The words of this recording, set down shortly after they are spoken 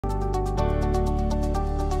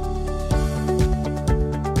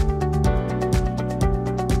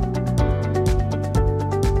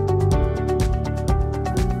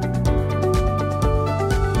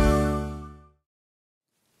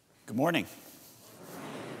morning.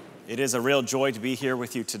 It is a real joy to be here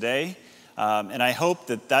with you today, and I hope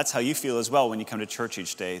that that's how you feel as well when you come to church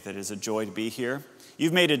each day, that it is a joy to be here.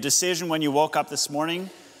 You've made a decision when you woke up this morning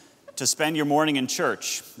to spend your morning in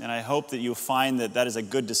church, and I hope that you'll find that that is a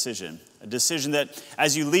good decision, a decision that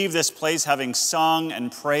as you leave this place having sung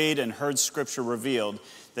and prayed and heard Scripture revealed,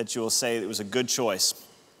 that you will say it was a good choice.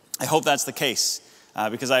 I hope that's the case,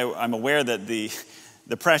 because I'm aware that the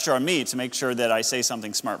pressure on me to make sure that I say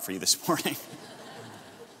something smart for you this morning.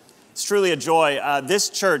 It's truly a joy. This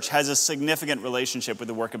church has a significant relationship with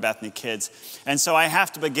the work of Bethany Kids. And so I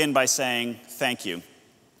have to begin by saying thank you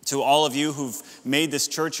to all of you who've made this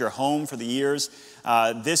church your home for the years.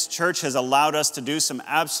 This church has allowed us to do some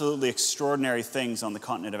absolutely extraordinary things on the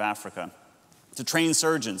continent of Africa. To train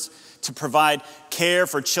surgeons, to provide care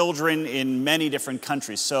for children in many different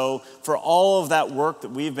countries. So for all of that work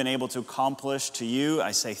that we've been able to accomplish, to you,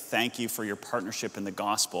 I say thank you for your partnership in the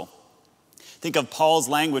gospel. Think of Paul's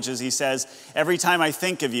language as he says, every time I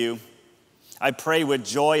think of you, I pray with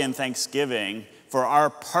joy and thanksgiving for our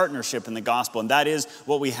partnership in the gospel. And that is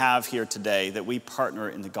what we have here today, that we partner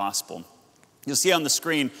in the gospel. You'll see on the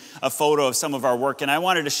screen a photo of some of our work, and I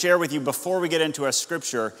wanted to share with you before we get into our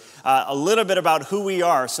scripture a little bit about who we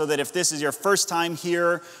are, so that if this is your first time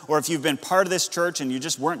here, or if you've been part of this church and you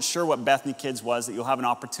just weren't sure what Bethany Kids was, that you'll have an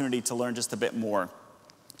opportunity to learn just a bit more.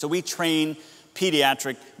 So we train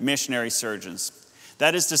pediatric missionary surgeons.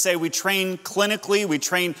 That is to say, we train clinically, we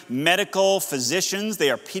train medical physicians,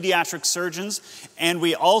 they are pediatric surgeons, and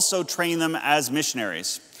we also train them as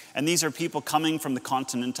missionaries. And these are people coming from the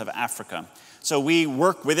continent of Africa. So we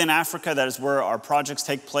work within Africa, that is where our projects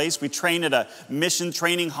take place. We train at a mission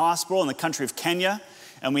training hospital in the country of Kenya,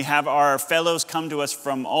 and we have our fellows come to us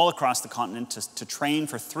from all across the continent to train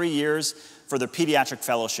for 3 years for their pediatric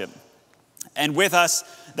fellowship. And with us,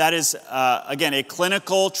 that is, again, a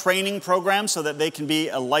clinical training program so that they can be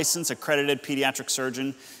a licensed, accredited pediatric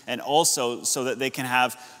surgeon, and also so that they can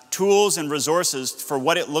have tools and resources for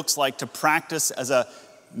what it looks like to practice as a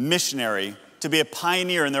missionary, to be a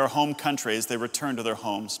pioneer in their home country as they return to their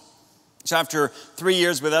homes. So after 3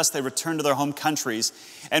 years with us, they return to their home countries.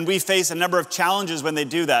 And we face a number of challenges when they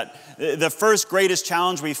do that. The first greatest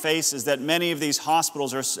challenge we face is that many of these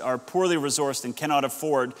hospitals are poorly resourced and cannot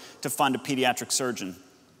afford to fund a pediatric surgeon.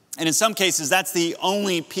 And in some cases, that's the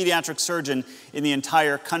only pediatric surgeon in the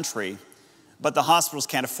entire country, but the hospitals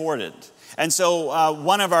can't afford it. And so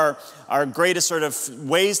one of our greatest sort of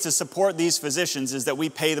ways to support these physicians is that we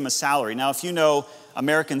pay them a salary. Now, if you know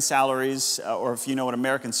American salaries, or if you know what an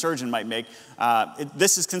American surgeon might make,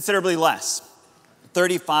 this is considerably less.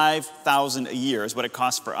 $35,000 a year is what it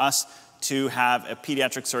costs for us to have a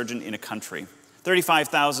pediatric surgeon in a country.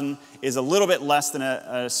 $35,000 is a little bit less than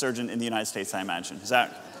a surgeon in the United States, I imagine. Is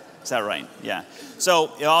that right? Yeah.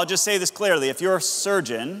 So I'll just say this clearly. If you're a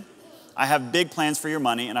surgeon, I have big plans for your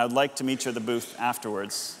money, and I would like to meet you at the booth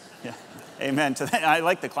afterwards. Yeah. Amen to that. I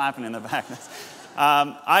like the clapping in the back.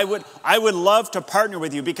 I would love to partner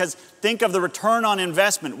with you, because think of the return on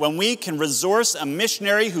investment. When we can resource a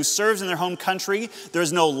missionary who serves in their home country,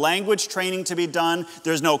 there's no language training to be done.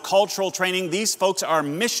 There's no cultural training. These folks are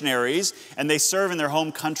missionaries, and they serve in their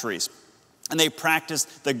home countries. And they practice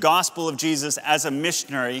the gospel of Jesus as a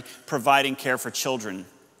missionary, providing care for children.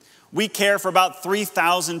 We care for about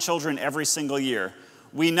 3,000 children every single year.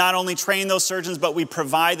 We not only train those surgeons, but we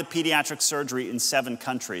provide the pediatric surgery in 7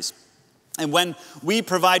 countries. And when we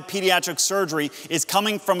provide pediatric surgery, it's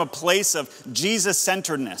coming from a place of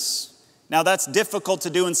Jesus-centeredness. Now, that's difficult to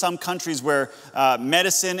do in some countries where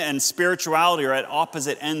medicine and spirituality are at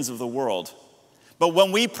opposite ends of the world. But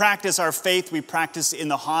when we practice our faith, we practice in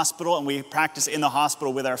the hospital, and we practice in the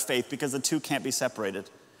hospital with our faith, because the two can't be separated.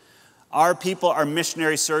 Our people are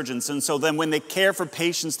missionary surgeons, and so then when they care for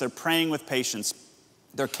patients, they're praying with patients.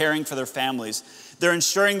 They're caring for their families. They're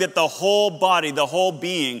ensuring that the whole body, the whole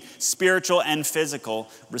being, spiritual and physical,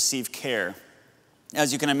 receive care.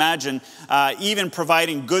 As you can imagine, even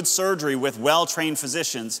providing good surgery with well-trained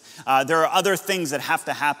physicians, there are other things that have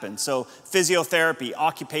to happen. So physiotherapy,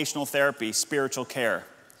 occupational therapy, spiritual care.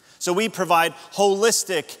 So we provide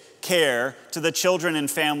holistic care to the children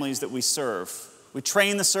and families that we serve. We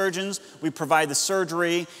train the surgeons, we provide the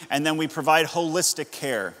surgery, and then we provide holistic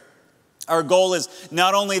care. Our goal is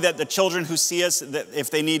not only that the children who see us, that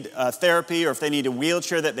if they need therapy or if they need a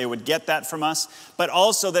wheelchair, that they would get that from us, but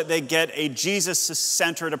also that they get a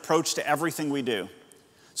Jesus-centered approach to everything we do.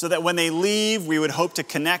 So that when they leave, we would hope to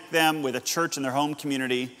connect them with a church in their home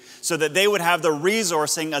community, so that they would have the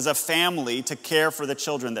resourcing as a family to care for the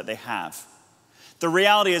children that they have. The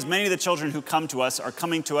reality is many of the children who come to us are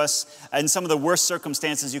coming to us in some of the worst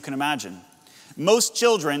circumstances you can imagine. Most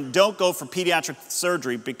children don't go for pediatric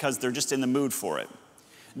surgery because they're just in the mood for it.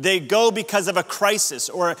 They go because of a crisis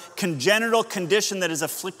or a congenital condition that has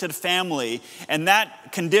afflicted a family, and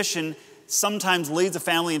that condition sometimes leads a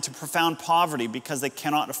family into profound poverty because they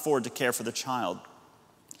cannot afford to care for the child.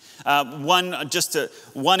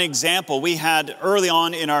 One example, we had early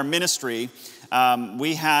on in our ministry,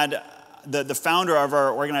 we had the founder of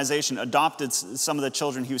our organization adopted some of the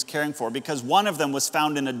children he was caring for because one of them was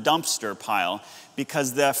found in a dumpster pile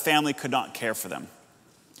because the family could not care for them.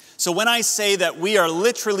 So when I say that we are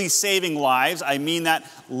literally saving lives, I mean that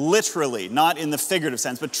literally, not in the figurative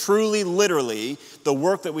sense, but truly, literally, the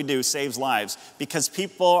work that we do saves lives because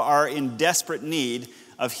people are in desperate need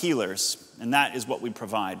of healers, and that is what we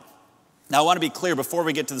provide. Now, I want to be clear before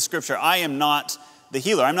we get to the scripture, I am not the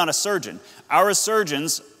healer. I'm not a surgeon. Our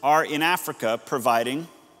surgeons are in Africa providing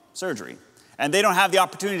surgery. And they don't have the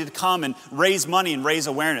opportunity to come and raise money and raise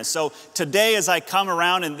awareness. So today as I come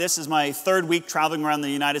around, and this is my third week traveling around the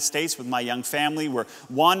United States with my young family, we're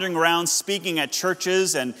wandering around speaking at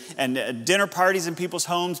churches and dinner parties in people's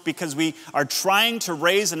homes because we are trying to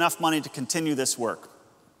raise enough money to continue this work.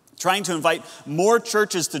 Trying to invite more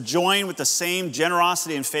churches to join with the same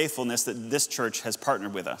generosity and faithfulness that this church has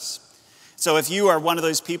partnered with us. So if you are one of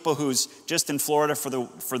those people who's just in Florida for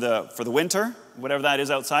the winter, whatever that is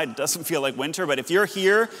outside, it doesn't feel like winter, but if you're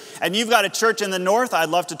here and you've got a church in the north, I'd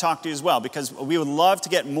love to talk to you as well because we would love to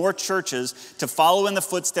get more churches to follow in the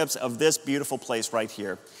footsteps of this beautiful place right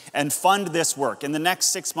here and fund this work. In the next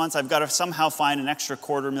 6 months, I've got to somehow find an extra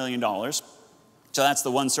 $250,000. So that's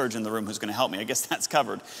the one surgeon in the room who's going to help me. I guess that's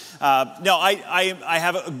covered. I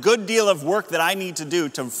have a good deal of work that I need to do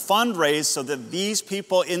to fundraise so that these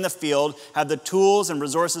people in the field have the tools and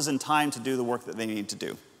resources and time to do the work that they need to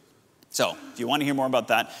do. So if you want to hear more about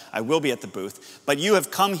that, I will be at the booth. But you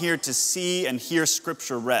have come here to see and hear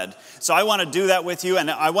Scripture read. So I want to do that with you,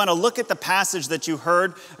 and I want to look at the passage that you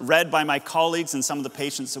heard read by my colleagues and some of the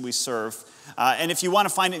patients that we serve. And if you want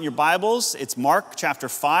to find it in your Bibles, it's Mark chapter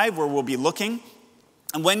 5 where we'll be looking.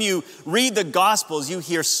 And when you read the Gospels, you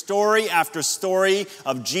hear story after story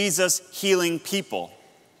of Jesus healing people.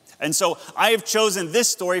 And so I have chosen this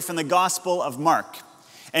story from the Gospel of Mark.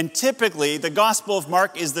 And typically, the Gospel of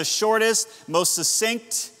Mark is the shortest, most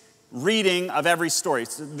succinct reading of every story.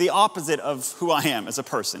 It's the opposite of who I am as a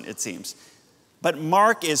person, it seems. But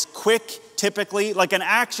Mark is quick, typically, like an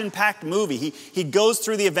action-packed movie. He goes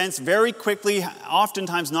through the events very quickly,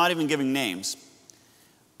 oftentimes not even giving names.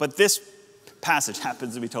 But this passage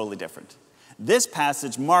happens to be totally different. This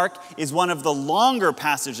passage, Mark, is one of the longer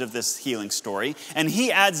passages of this healing story, and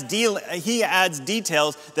he adds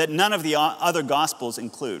details that none of the other Gospels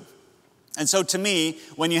include. And so to me,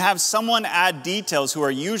 when you have someone add details who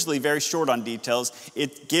are usually very short on details,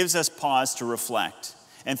 it gives us pause to reflect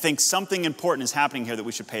and think something important is happening here that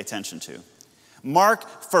we should pay attention to. Mark,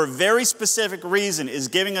 for a very specific reason, is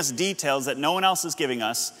giving us details that no one else is giving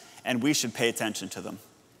us, and we should pay attention to them.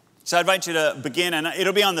 So I invite you to begin, and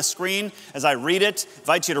it'll be on the screen as I read it. I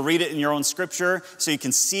invite you to read it in your own scripture so you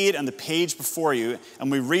can see it on the page before you.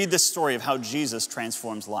 And we read this story of how Jesus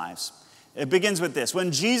transforms lives. It begins with this.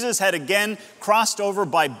 When Jesus had again crossed over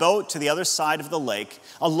by boat to the other side of the lake,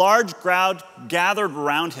 a large crowd gathered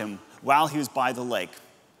around him while he was by the lake.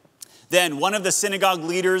 Then one of the synagogue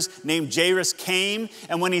leaders named Jairus came,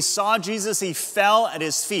 and when he saw Jesus, he fell at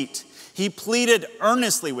his feet. He pleaded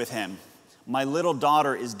earnestly with him. My little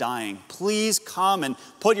daughter is dying. Please come and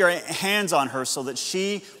put your hands on her so that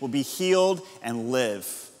she will be healed and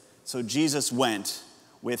live. So Jesus went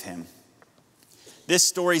with him. This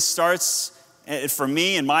story starts, for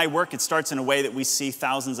me in my work, it starts in a way that we see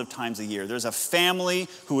thousands of times a year. There's a family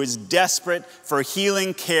who is desperate for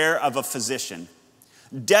healing care of a physician.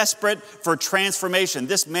 Desperate for transformation.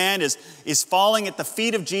 This man is falling at the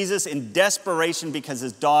feet of Jesus in desperation because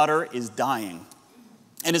his daughter is dying.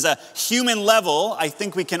 And as a human level, I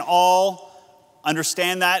think we can all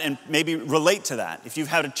understand that and maybe relate to that. If you've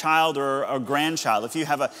had a child or a grandchild, if you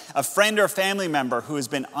have a friend or a family member who has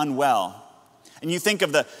been unwell, and you think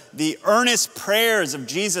of the earnest prayers of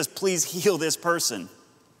Jesus, please heal this person.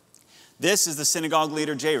 This is the synagogue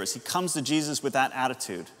leader Jairus. He comes to Jesus with that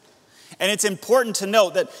attitude. And it's important to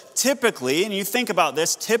note that typically, and you think about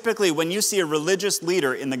this, typically when you see a religious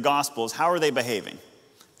leader in the Gospels, how are they behaving?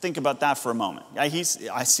 Think about that for a moment. I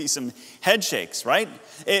see some head shakes, right?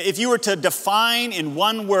 If you were to define in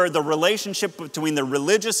one word the relationship between the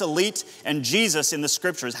religious elite and Jesus in the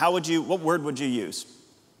scriptures, what word would you use?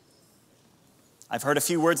 I've heard a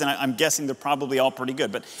few words, and I'm guessing they're probably all pretty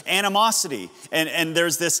good, but animosity, and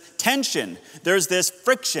there's this tension, there's this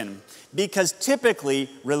friction, because typically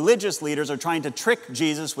religious leaders are trying to trick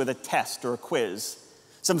Jesus with a test or a quiz,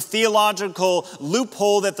 some theological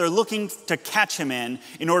loophole that they're looking to catch him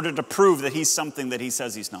in order to prove that he's something that he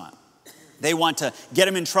says he's not. They want to get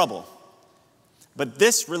him in trouble. But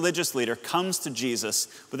this religious leader comes to Jesus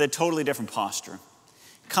with a totally different posture.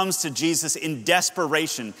 Comes to Jesus in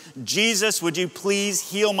desperation. Jesus, would you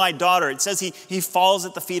please heal my daughter? It says he falls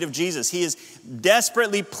at the feet of Jesus. He is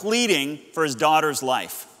desperately pleading for his daughter's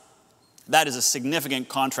life. That is a significant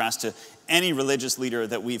contrast to any religious leader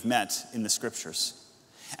that we've met in the scriptures.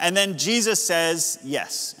 And then Jesus says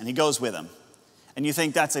yes, and he goes with him. And you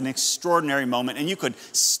think that's an extraordinary moment, and you could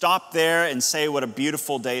stop there and say what a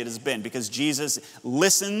beautiful day it has been, because Jesus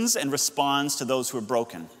listens and responds to those who are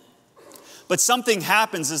broken. But something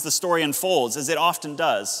happens as the story unfolds, as it often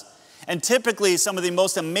does. And typically, some of the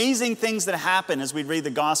most amazing things that happen as we read the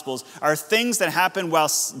Gospels are things that happen while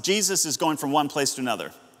Jesus is going from one place to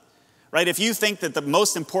another. Right? If you think that the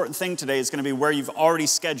most important thing today is going to be where you've already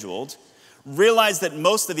scheduled, realize that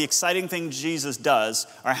most of the exciting things Jesus does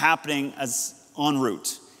are happening as en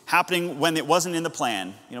route, happening when it wasn't in the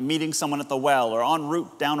plan, meeting someone at the well or en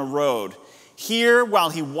route down a road. Here, while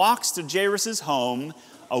he walks to Jairus' home,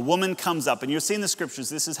 a woman comes up, and you'll see in the scriptures,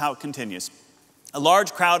 this is how it continues. A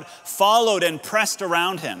large crowd followed and pressed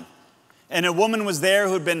around him. And a woman was there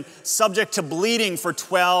who had been subject to bleeding for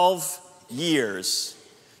 12 years.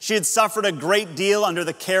 She had suffered a great deal under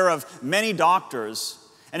the care of many doctors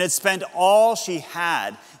and had spent all she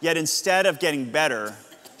had, yet instead of getting better,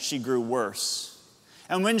 she grew worse.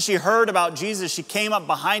 And when she heard about Jesus, she came up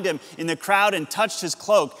behind him in the crowd and touched his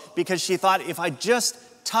cloak, because she thought, if I just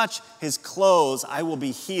touch his clothes, I will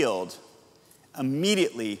be healed.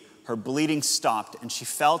 Immediately, her bleeding stopped, and she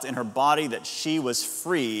felt in her body that she was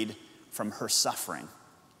freed from her suffering.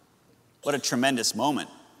 What a tremendous moment.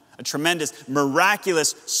 A tremendous,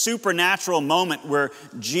 miraculous, supernatural moment where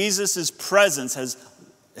Jesus' presence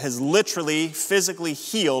has literally, physically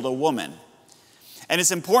healed a woman. And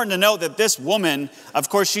it's important to note that this woman, of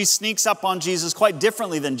course, she sneaks up on Jesus quite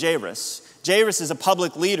differently than Jairus. Jairus is a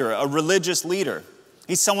public leader, a religious leader.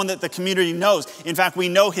 He's someone that the community knows. In fact, we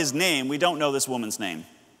know his name. We don't know this woman's name.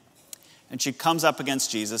 And she comes up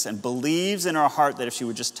against Jesus and believes in her heart that if she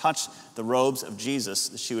would just touch the robes of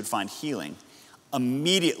Jesus, she would find healing.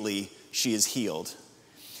 Immediately, she is healed.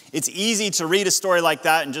 It's easy to read a story like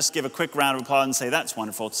that and just give a quick round of applause and say, that's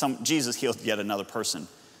wonderful. Jesus healed yet another person.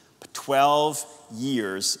 But 12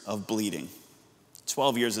 years of bleeding.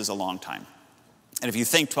 12 years is a long time. And if you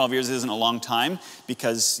think 12 years isn't a long time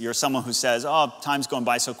because you're someone who says, oh, time's going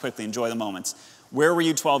by so quickly, enjoy the moments. Where were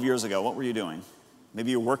you 12 years ago? What were you doing?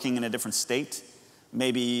 Maybe you're working in a different state.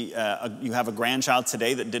 Maybe you have a grandchild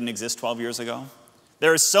today that didn't exist 12 years ago.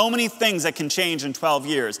 There are so many things that can change in 12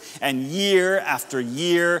 years. And year after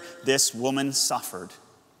year, this woman suffered.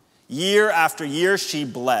 Year after year, she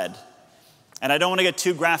bled. And I don't want to get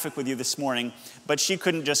too graphic with you this morning, but she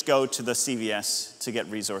couldn't just go to the CVS to get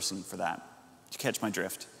resourcing for that. You catch my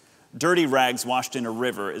drift? Dirty rags washed in a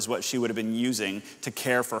river is what she would have been using to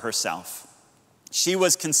care for herself. She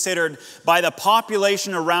was considered by the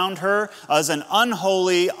population around her as an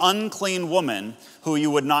unholy, unclean woman who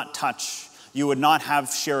you would not touch, you would not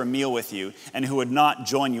have share a meal with you, and who would not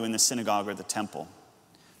join you in the synagogue or the temple.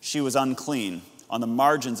 She was unclean, on the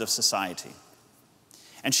margins of society.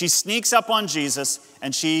 And she sneaks up on Jesus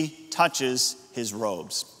and she touches his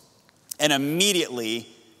robes. And immediately,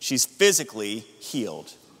 she's physically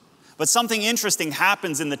healed. But something interesting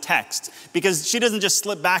happens in the text, because she doesn't just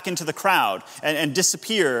slip back into the crowd and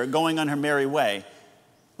disappear, going on her merry way.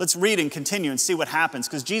 Let's read and continue and see what happens,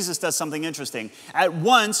 because Jesus does something interesting. At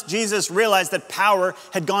once, Jesus realized that power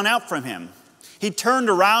had gone out from him. He turned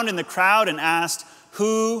around in the crowd and asked,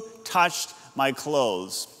 "Who touched my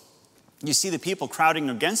clothes?" "You see the people crowding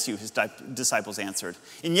against you," his disciples answered.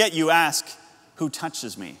 "And yet you ask, 'Who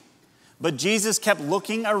touches me?'" But Jesus kept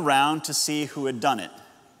looking around to see who had done it.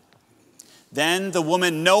 Then the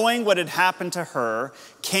woman, knowing what had happened to her,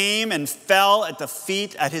 came and fell at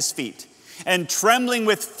his feet, and trembling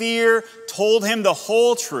with fear, told him the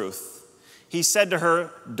whole truth. He said to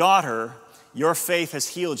her, "Daughter, your faith has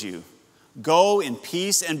healed you. Go in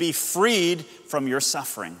peace and be freed from your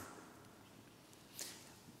suffering."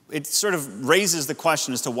 It sort of raises the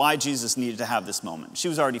question as to why Jesus needed to have this moment. She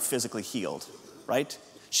was already physically healed, right?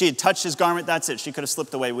 She had touched his garment, that's it. She could have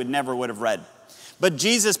slipped away. We never would have read. But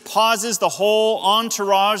Jesus pauses the whole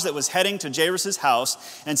entourage that was heading to Jairus' house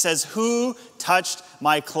and says, "Who touched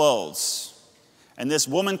my clothes?" And this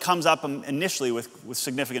woman comes up initially with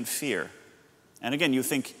significant fear. And again, you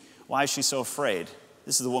think, why is she so afraid?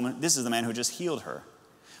 This is the man who just healed her.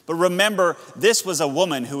 But remember, this was a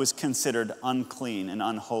woman who was considered unclean and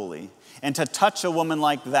unholy. And to touch a woman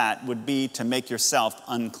like that would be to make yourself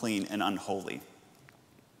unclean and unholy.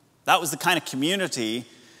 That was the kind of community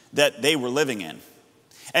that they were living in.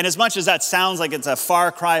 And as much as that sounds like it's a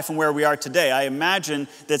far cry from where we are today, I imagine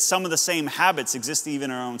that some of the same habits exist even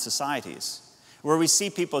in our own societies, where we see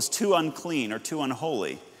people as too unclean or too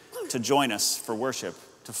unholy to join us for worship,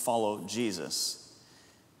 to follow Jesus.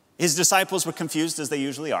 His disciples were confused, as they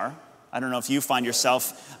usually are. I don't know if you find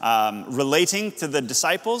yourself relating to the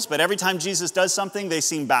disciples, but every time Jesus does something, they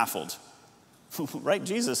seem baffled. Right,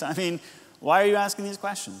 Jesus? I mean, why are you asking these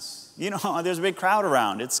questions? You know, there's a big crowd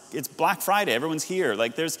around. It's Black Friday. Everyone's here.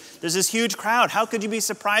 Like, there's this huge crowd. How could you be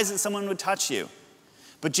surprised that someone would touch you?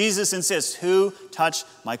 But Jesus insists, who touched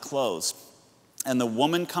my clothes? And the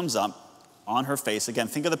woman comes up on her face. Again,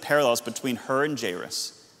 think of the parallels between her and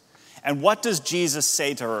Jairus. And what does Jesus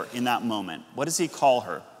say to her in that moment? What does he call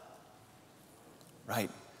her? Right.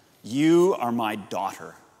 You are my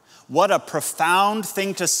daughter. What a profound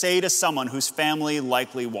thing to say to someone whose family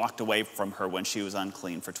likely walked away from her when she was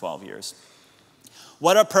unclean for 12 years.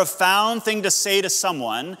 What a profound thing to say to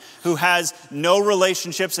someone who has no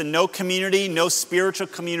relationships and no community, no spiritual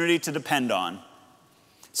community to depend on.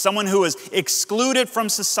 Someone who is excluded from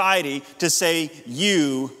society to say,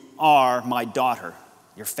 you are my daughter.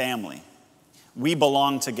 Your family. We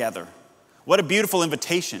belong together. What a beautiful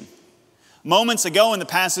invitation. Moments ago in the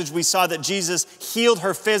passage, we saw that Jesus healed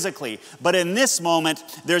her physically. But in this moment,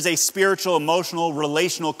 there's a spiritual, emotional,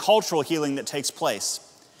 relational, cultural healing that takes place.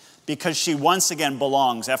 Because she once again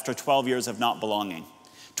belongs after 12 years of not belonging.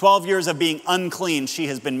 12 years of being unclean, she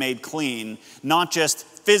has been made clean. Not just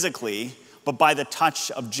physically, but by the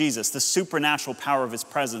touch of Jesus, the supernatural power of his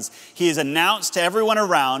presence. He has announced to everyone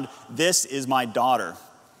around, this is my daughter.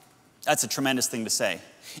 That's a tremendous thing to say.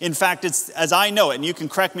 In fact, it's as I know it, and you can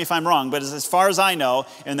correct me if I'm wrong, but as far as I know,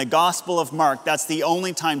 in the Gospel of Mark, that's the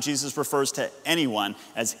only time Jesus refers to anyone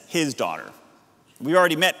as his daughter. We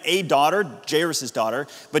already met a daughter, Jairus' daughter,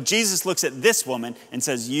 but Jesus looks at this woman and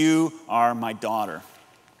says, you are my daughter.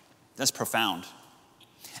 That's profound.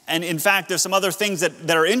 And in fact, there's some other things that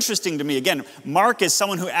are interesting to me. Again, Mark is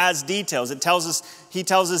someone who adds details. He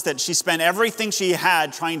tells us that she spent everything she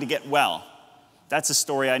had trying to get well. That's a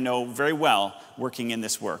story I know very well working in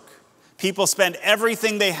this work. People spend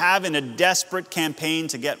everything they have in a desperate campaign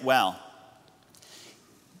to get well.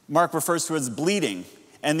 Mark refers to it as bleeding.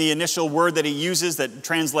 And the initial word that he uses that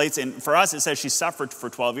translates, and for us it says she suffered for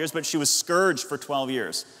 12 years, but she was scourged for 12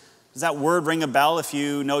 years. Does that word ring a bell if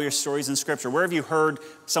you know your stories in Scripture? Where have you heard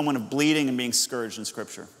someone of bleeding and being scourged in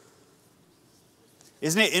Scripture?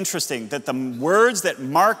 Isn't it interesting that the words that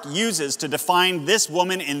Mark uses to define this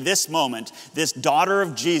woman in this moment, this daughter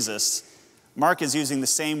of Jesus, Mark is using the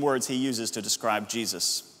same words he uses to describe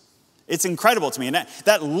Jesus. It's incredible to me, and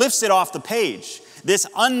that lifts it off the page. This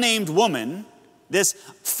unnamed woman, this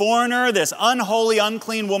foreigner, this unholy,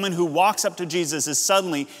 unclean woman who walks up to Jesus is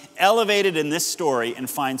suddenly elevated in this story and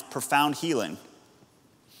finds profound healing.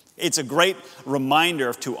 It's a great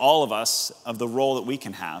reminder to all of us of the role that we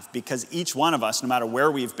can have, because each one of us, no matter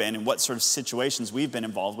where we've been and what sort of situations we've been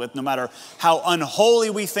involved with, no matter how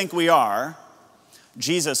unholy we think we are,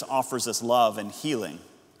 Jesus offers us love and healing.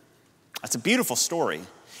 That's a beautiful story.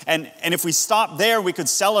 And if we stop there, we could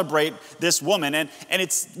celebrate this woman. And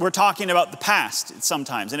we're talking about the past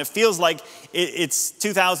sometimes. And it feels like it's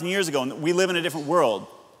 2,000 years ago and we live in a different world.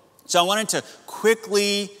 So I wanted to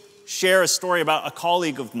quickly share a story about a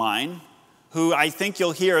colleague of mine who I think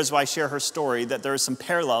you'll hear as I share her story that there are some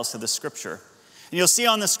parallels to the scripture. And you'll see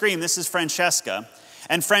on the screen, this is Francesca.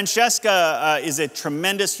 And Francesca is a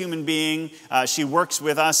tremendous human being. She works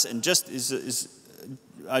with us and just is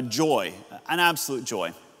a joy, an absolute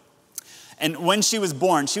joy. And when she was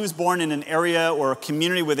born in an area or a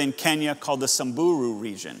community within Kenya called the Samburu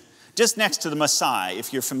region, just next to the Maasai.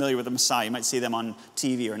 If you're familiar with the Maasai, you might see them on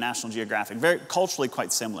TV or National Geographic. Very culturally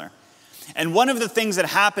quite similar. And one of the things that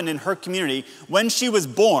happened in her community when she was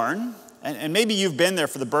born, and maybe you've been there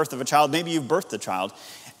for the birth of a child, maybe you've birthed a child,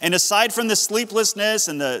 and aside from the sleeplessness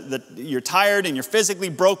and you're tired and you're physically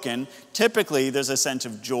broken, typically there's a sense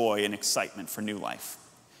of joy and excitement for new life.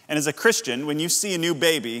 And as a Christian, when you see a new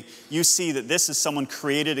baby, you see that this is someone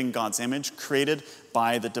created in God's image, created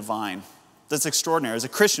by the divine. That's extraordinary. As a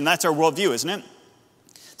Christian, that's our worldview, isn't it?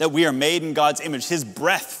 That we are made in God's image. His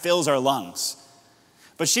breath fills our lungs.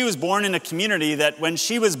 But she was born in a community that when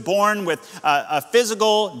she was born with a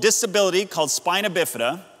physical disability called spina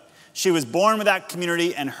bifida, she was born with that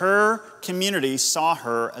community and her community saw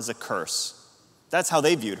her as a curse. That's how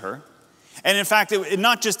they viewed her. And in fact,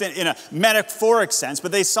 not just in a metaphoric sense,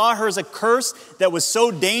 but they saw her as a curse that was so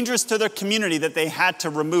dangerous to their community that they had to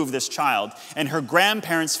remove this child. And her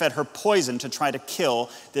grandparents fed her poison to try to kill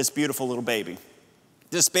this beautiful little baby.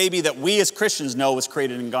 This baby that we as Christians know was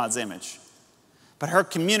created in God's image. But her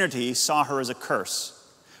community saw her as a curse.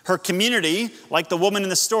 Her community, like the woman in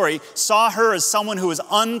the story, saw her as someone who was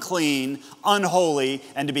unclean, unholy,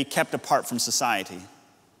 and to be kept apart from society.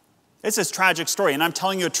 It's a tragic story, and I'm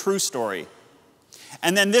telling you a true story.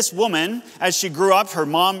 And then this woman, as she grew up, her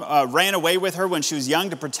mom ran away with her when she was young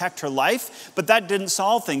to protect her life, but that didn't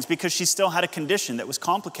solve things because she still had a condition that was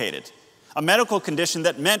complicated. A medical condition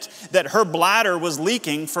that meant that her bladder was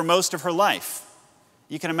leaking for most of her life.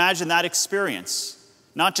 You can imagine that experience.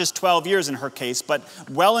 Not just 12 years in her case, but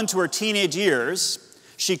well into her teenage years,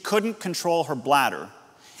 she couldn't control her bladder.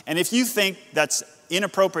 And if you think that's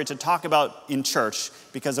inappropriate to talk about in church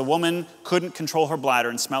because a woman couldn't control her bladder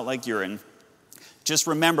and smelled like urine, just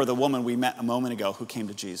remember the woman we met a moment ago who came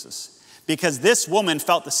to Jesus. Because this woman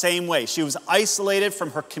felt the same way. She was isolated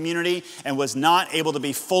from her community and was not able to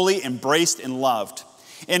be fully embraced and loved.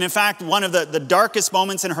 And in fact, one of the darkest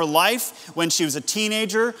moments in her life when she was a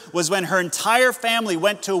teenager was when her entire family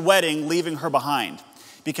went to a wedding leaving her behind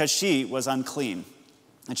because she was unclean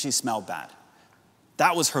and she smelled bad.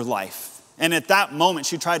 That was her life. And at that moment,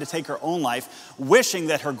 she tried to take her own life, wishing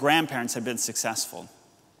that her grandparents had been successful.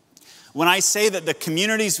 When I say that the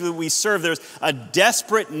communities that we serve, there's a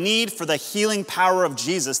desperate need for the healing power of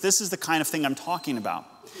Jesus, this is the kind of thing I'm talking about.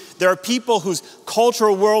 There are people whose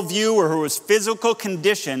cultural worldview or whose physical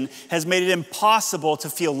condition has made it impossible to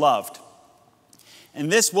feel loved.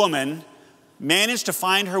 And this woman managed to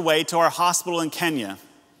find her way to our hospital in Kenya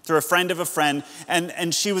through a friend of a friend,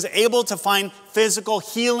 and she was able to find physical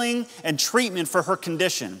healing and treatment for her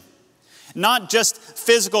condition. Not just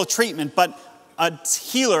physical treatment, but a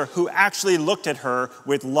healer who actually looked at her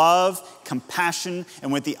with love, compassion,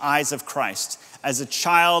 and with the eyes of Christ. As a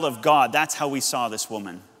child of God, that's how we saw this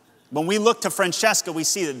woman. When we look to Francesca, we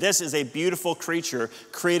see that this is a beautiful creature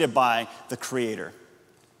created by the Creator.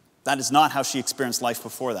 That is not how she experienced life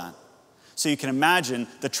before that. So you can imagine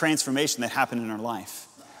the transformation that happened in her life.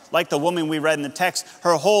 Like the woman we read in the text,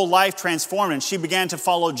 her whole life transformed and she began to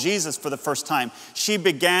follow Jesus for the first time. She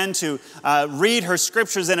began to read her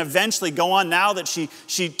scriptures and eventually go on now that she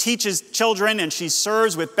teaches children and she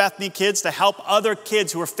serves with Bethany Kids to help other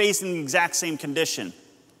kids who are facing the exact same condition.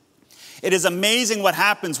 It is amazing what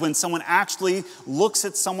happens when someone actually looks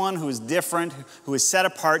at someone who is different, who is set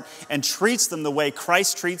apart, and treats them the way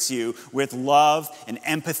Christ treats you with love and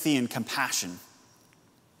empathy and compassion.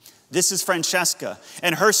 This is Francesca,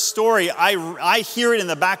 and her story, I hear it in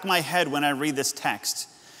the back of my head when I read this text.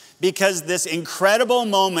 Because this incredible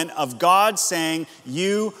moment of God saying,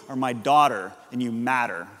 "You are my daughter and you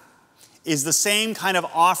matter," is the same kind of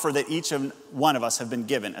offer that each one of us have been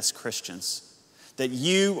given as Christians. That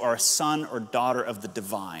you are a son or daughter of the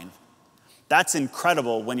divine. That's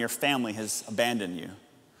incredible when your family has abandoned you.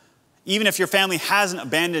 Even if your family hasn't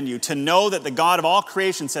abandoned you, to know that the God of all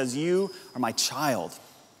creation says, "You are my child,"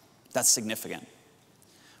 that's significant.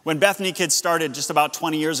 When Bethany Kids started just about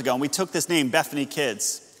 20 years ago, and we took this name, Bethany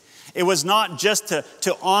Kids, it was not just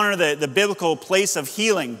to honor the biblical place of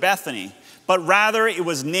healing, Bethany, but rather it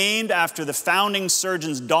was named after the founding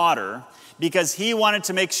surgeon's daughter because he wanted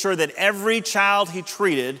to make sure that every child he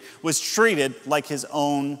treated was treated like his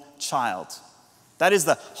own child. That is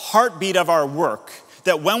the heartbeat of our work.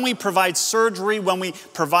 That when we provide surgery, when we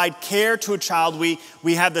provide care to a child,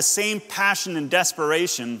 we have the same passion and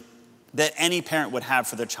desperation that any parent would have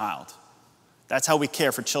for their child. That's how we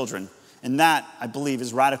care for children. And that, I believe,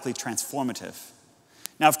 is radically transformative.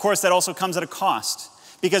 Now, of course, that also comes at a cost.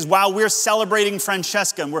 Because while we're celebrating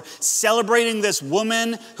Francesca, and we're celebrating this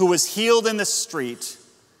woman who was healed in the street,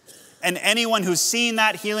 and anyone who's seen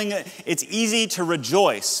that healing, it's easy to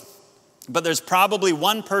rejoice. But there's probably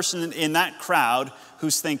one person in that crowd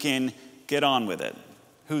who's thinking, "Get on with it."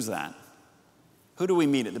 Who's that? Who do we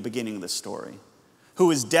meet at the beginning of the story?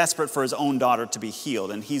 Who is desperate for his own daughter to be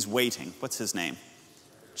healed, and he's waiting. What's his name?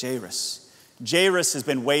 Jairus. Jairus has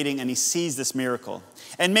been waiting, and he sees this miracle.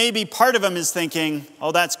 And maybe part of him is thinking,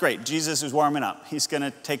 "Oh, that's great. Jesus is warming up. He's going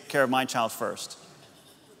to take care of my child first."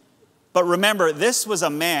 But remember, this was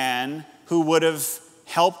a man who would have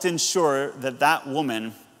helped ensure that that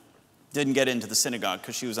woman didn't get into the synagogue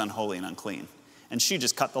because she was unholy and unclean. And she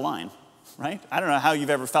just cut the line, right? I don't know how you've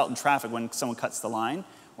ever felt in traffic when someone cuts the line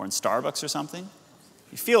or in Starbucks or something.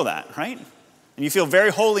 You feel that, right? And you feel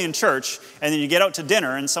very holy in church, and then you get out to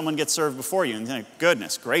dinner and someone gets served before you and you think,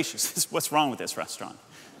 "Goodness gracious, what's wrong with this restaurant?"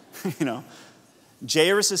 You know?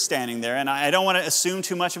 Jairus is standing there, and I don't want to assume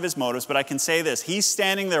too much of his motives, but I can say this. He's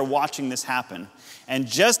standing there watching this happen. And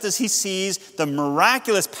just as he sees the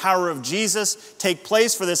miraculous power of Jesus take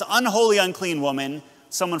place for this unholy, unclean woman,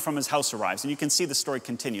 someone from his house arrives. And you can see the story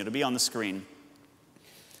continue. It'll be on the screen.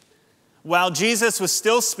 While Jesus was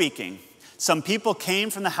still speaking, some people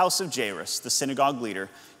came from the house of Jairus, the synagogue leader.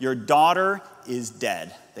 Your daughter is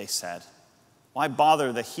dead, they said. Why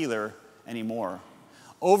bother the healer anymore?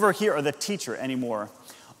 Or the teacher anymore.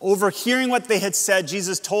 Overhearing what they had said,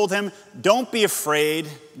 Jesus told him, don't be afraid,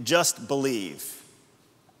 just believe.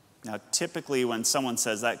 Now, typically when someone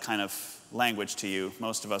says that kind of language to you,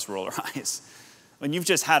 most of us roll our eyes. When you've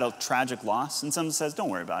just had a tragic loss and someone says, don't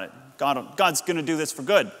worry about it. God's going to do this for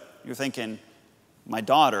good. You're thinking, my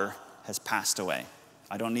daughter has passed away.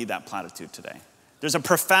 I don't need that platitude today. There's a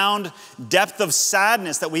profound depth of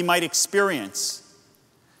sadness that we might experience.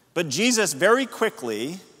 But Jesus very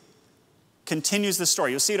quickly continues the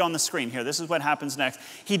story. You'll see it on the screen here. This is what happens next.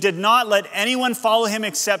 He did not let anyone follow him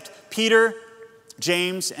except Peter,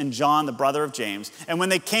 James, and John, the brother of James. And when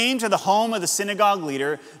they came to the home of the synagogue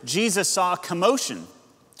leader, Jesus saw a commotion,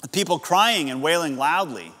 people crying and wailing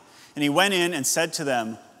loudly. And he went in and said to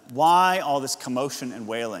them, why all this commotion and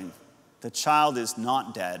wailing? The child is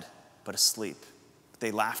not dead, but asleep. But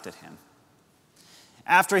they laughed at him.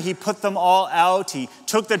 After he put them all out, he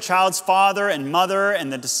took the child's father and mother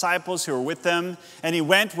and the disciples who were with them, and he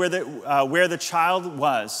went where the child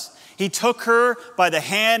was. He took her by the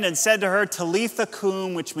hand and said to her, Talitha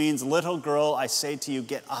cum, which means, little girl, I say to you,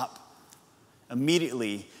 get up.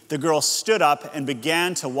 Immediately, the girl stood up and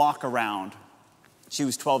began to walk around. She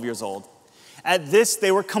was 12 years old. At this,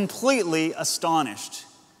 they were completely astonished.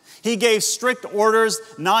 He gave strict orders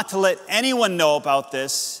not to let anyone know about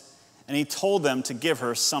this, and he told them to give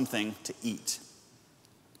her something to eat.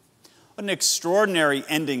 What an extraordinary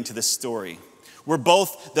ending to this story, where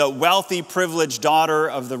both the wealthy, privileged daughter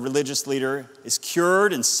of the religious leader is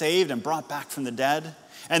cured and saved and brought back from the dead,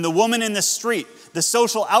 and the woman in the street, the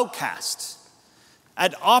social outcast.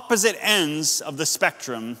 At opposite ends of the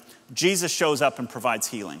spectrum, Jesus shows up and provides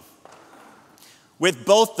healing. With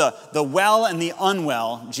both the well and the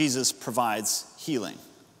unwell, Jesus provides healing.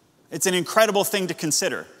 It's an incredible thing to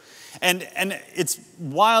consider. And it's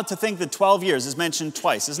wild to think that 12 years is mentioned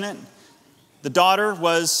twice, isn't it? The daughter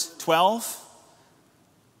was 12.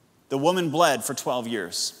 The woman bled for 12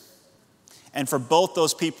 years. And for both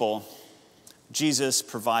those people, Jesus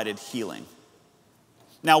provided healing.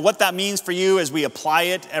 Now, what that means for you as we apply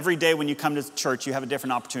it every day when you come to church, you have a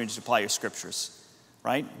different opportunity to apply your scriptures,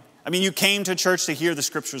 right? I mean, you came to church to hear the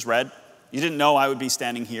scriptures read. You didn't know I would be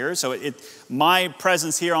standing here, so my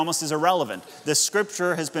presence here almost is irrelevant. The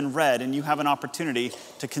scripture has been read, and you have an opportunity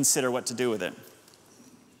to consider what to do with it.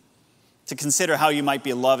 To consider how you might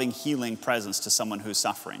be a loving, healing presence to someone who's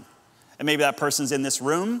suffering. And maybe that person's in this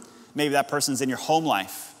room, maybe that person's in your home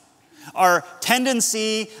life. Our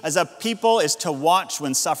tendency as a people is to watch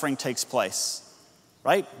when suffering takes place,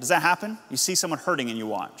 right? Does that happen? You see someone hurting and you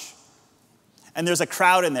watch. And there's a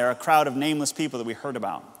crowd in there, a crowd of nameless people that we heard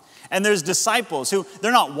about. And there's disciples who,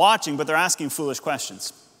 they're not watching, but they're asking foolish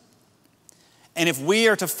questions. And if we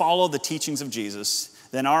are to follow the teachings of Jesus,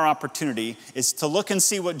 then our opportunity is to look and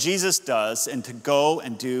see what Jesus does and to go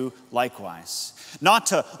and do likewise. Not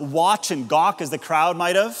to watch and gawk as the crowd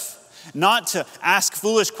might have, not to ask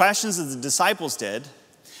foolish questions as the disciples did,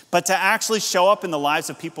 but to actually show up in the lives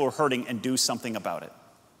of people who are hurting and do something about it.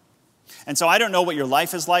 And so I don't know what your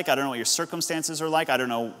life is like. I don't know what your circumstances are like. I don't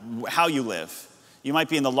know how you live. You might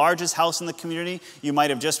be in the largest house in the community. You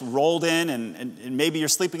might have just rolled in and maybe you're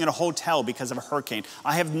sleeping in a hotel because of a hurricane.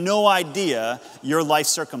 I have no idea your life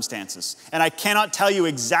circumstances. And I cannot tell you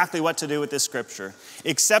exactly what to do with this scripture,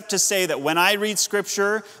 except to say that when I read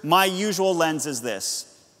scripture, my usual lens is this.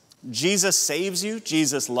 Jesus saves you.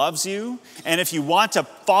 Jesus loves you. And if you want to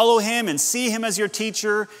follow him and see him as your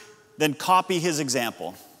teacher, then copy his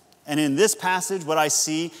example. And in this passage, what I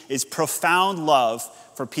see is profound love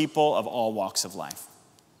for people of all walks of life.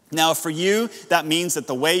 Now, for you, that means that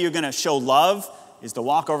the way you're going to show love is to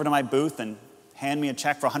walk over to my booth and hand me a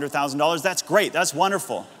check for $100,000. That's great. That's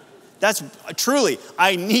wonderful. That's truly,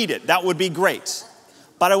 I need it. That would be great.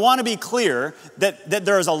 But I want to be clear that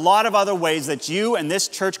there's a lot of other ways that you and this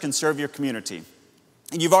church can serve your community.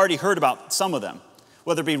 And you've already heard about some of them.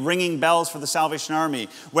 Whether it be ringing bells for the Salvation Army,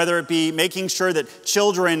 whether it be making sure that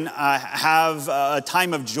children have a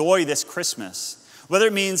time of joy this Christmas, whether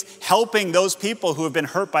it means helping those people who have been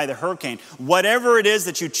hurt by the hurricane, whatever it is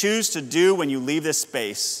that you choose to do when you leave this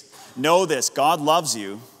space, know this, God loves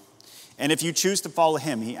you. And if you choose to follow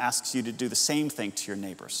him, he asks you to do the same thing to your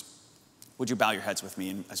neighbors. Would you bow your heads with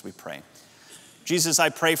me as we pray? Jesus, I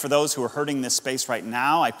pray for those who are hurting in this space right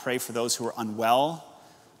now. I pray for those who are unwell.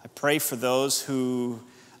 I pray for those who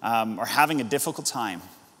are having a difficult time.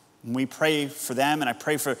 And we pray for them, and I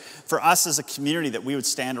pray for us as a community that we would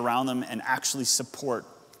stand around them and actually support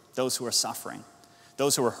those who are suffering,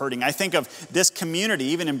 those who are hurting. I think of this community,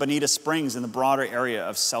 even in Bonita Springs, in the broader area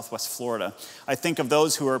of Southwest Florida. I think of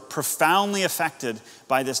those who are profoundly affected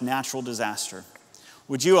by this natural disaster.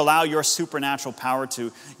 Would you allow your supernatural power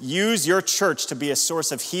to use your church to be a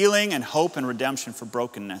source of healing and hope and redemption for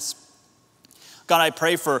brokenness? God, I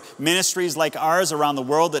pray for ministries like ours around the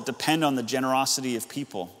world that depend on the generosity of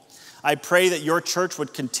people. I pray that your church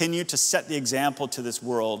would continue to set the example to this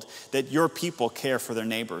world, that your people care for their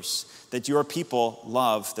neighbors, that your people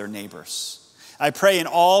love their neighbors. I pray in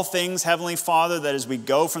all things, Heavenly Father, that as we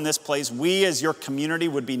go from this place, we as your community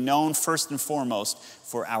would be known first and foremost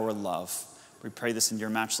for our love. We pray this in your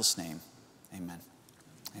matchless name. Amen.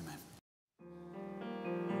 Amen.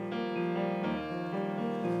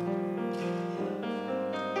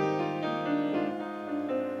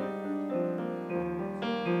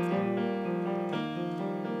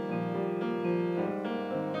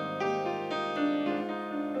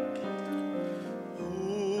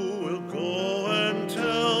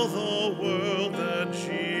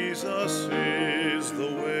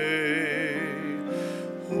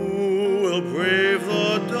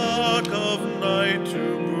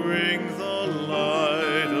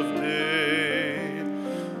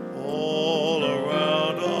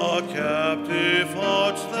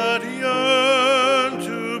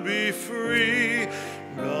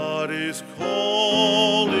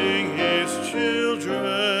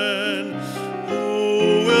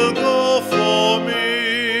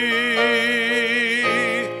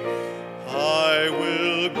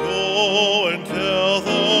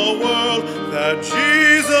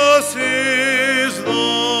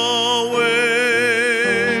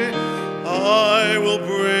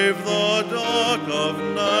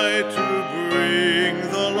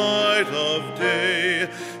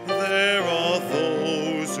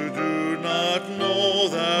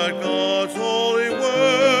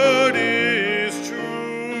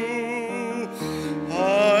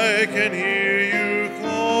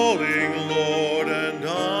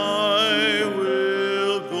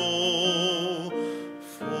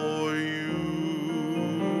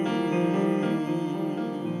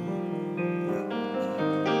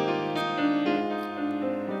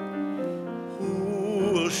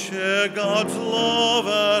 God's love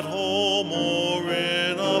at home or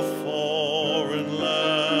in a foreign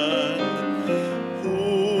land?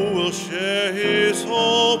 Who will share his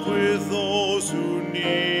hope with those who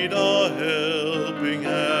need a helping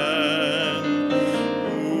hand?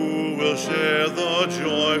 Who will share the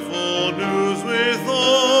joyful news with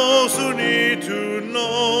those who need to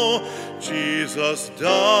know Jesus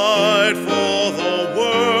died for the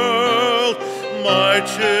world? My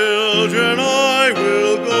children are